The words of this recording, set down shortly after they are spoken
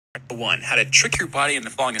101, how to trick your body into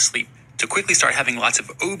falling asleep to quickly start having lots of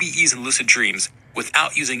OBEs and lucid dreams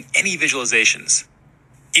without using any visualizations.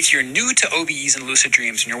 If you're new to OBEs and lucid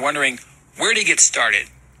dreams and you're wondering where to get started,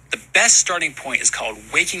 the best starting point is called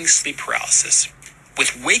waking sleep paralysis.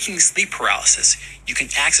 With waking sleep paralysis, you can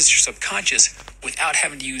access your subconscious without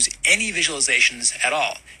having to use any visualizations at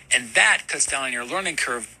all, and that cuts down on your learning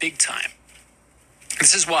curve big time.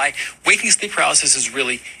 This is why waking sleep paralysis is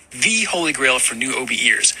really the holy grail for new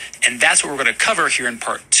OBEers, and that's what we're going to cover here in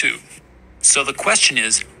part 2. So the question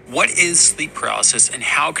is, what is sleep paralysis and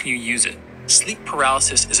how can you use it? Sleep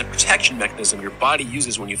paralysis is a protection mechanism your body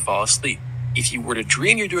uses when you fall asleep. If you were to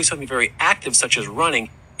dream you're doing something very active, such as running,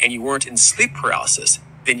 and you weren't in sleep paralysis,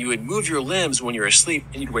 then you would move your limbs when you're asleep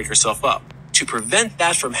and you'd wake yourself up. To prevent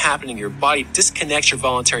that from happening, your body disconnects your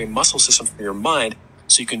voluntary muscle system from your mind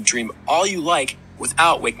so you can dream all you like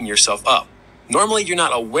without waking yourself up. Normally, you're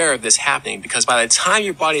not aware of this happening because by the time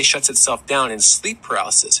your body shuts itself down in sleep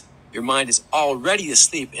paralysis, your mind is already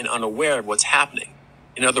asleep and unaware of what's happening.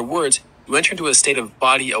 In other words, you enter into a state of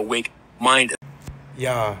body awake, mind.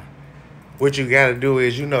 Y'all, what you gotta do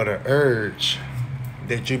is, the urge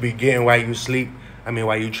that you be getting while you sleep.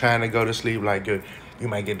 While you trying to go to sleep, like you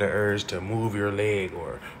might get the urge to move your leg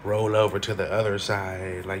or roll over to the other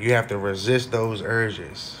side. Like, you have to resist those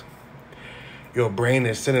urges. Your brain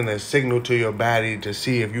is sending a signal to your body to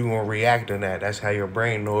see if you're going to react on that. That's how your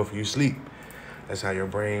brain know if you sleep. That's how your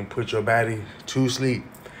brain put your body to sleep.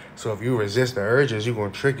 So if you resist the urges, you're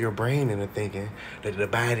going to trick your brain into thinking that the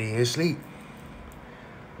body is asleep.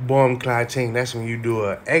 Boom, clotting, that's when you do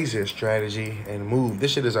an exit strategy and move.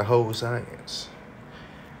 This shit is a whole science.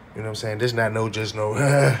 You know what I'm saying? This not just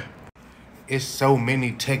no. It's so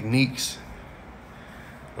many techniques.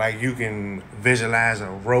 Like, you can visualize a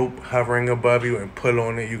rope hovering above you and pull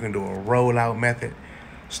on it. You can do a rollout method,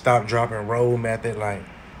 stop, drop, and roll method. Like,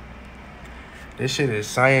 this shit is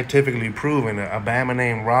scientifically proven. A Bama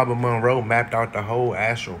named Robert Monroe mapped out the whole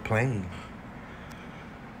astral plane.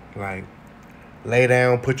 Like, lay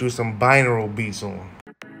down, put you some binaural beats on.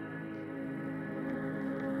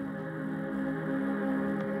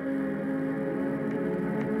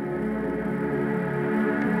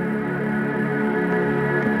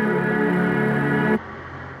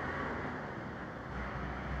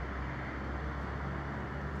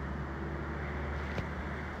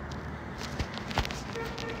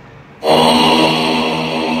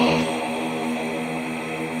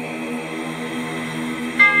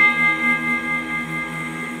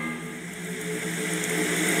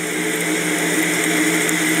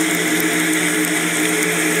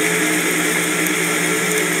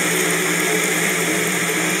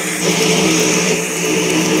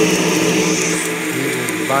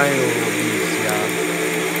 Binaural beats, y'all.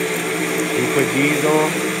 You put these on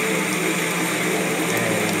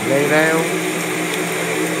and lay down,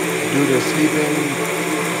 do the sleeping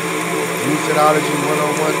lucidology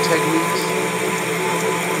 101 techniques.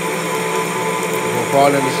 You're gonna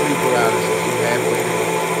fall into sleep paralysis. You halfway there.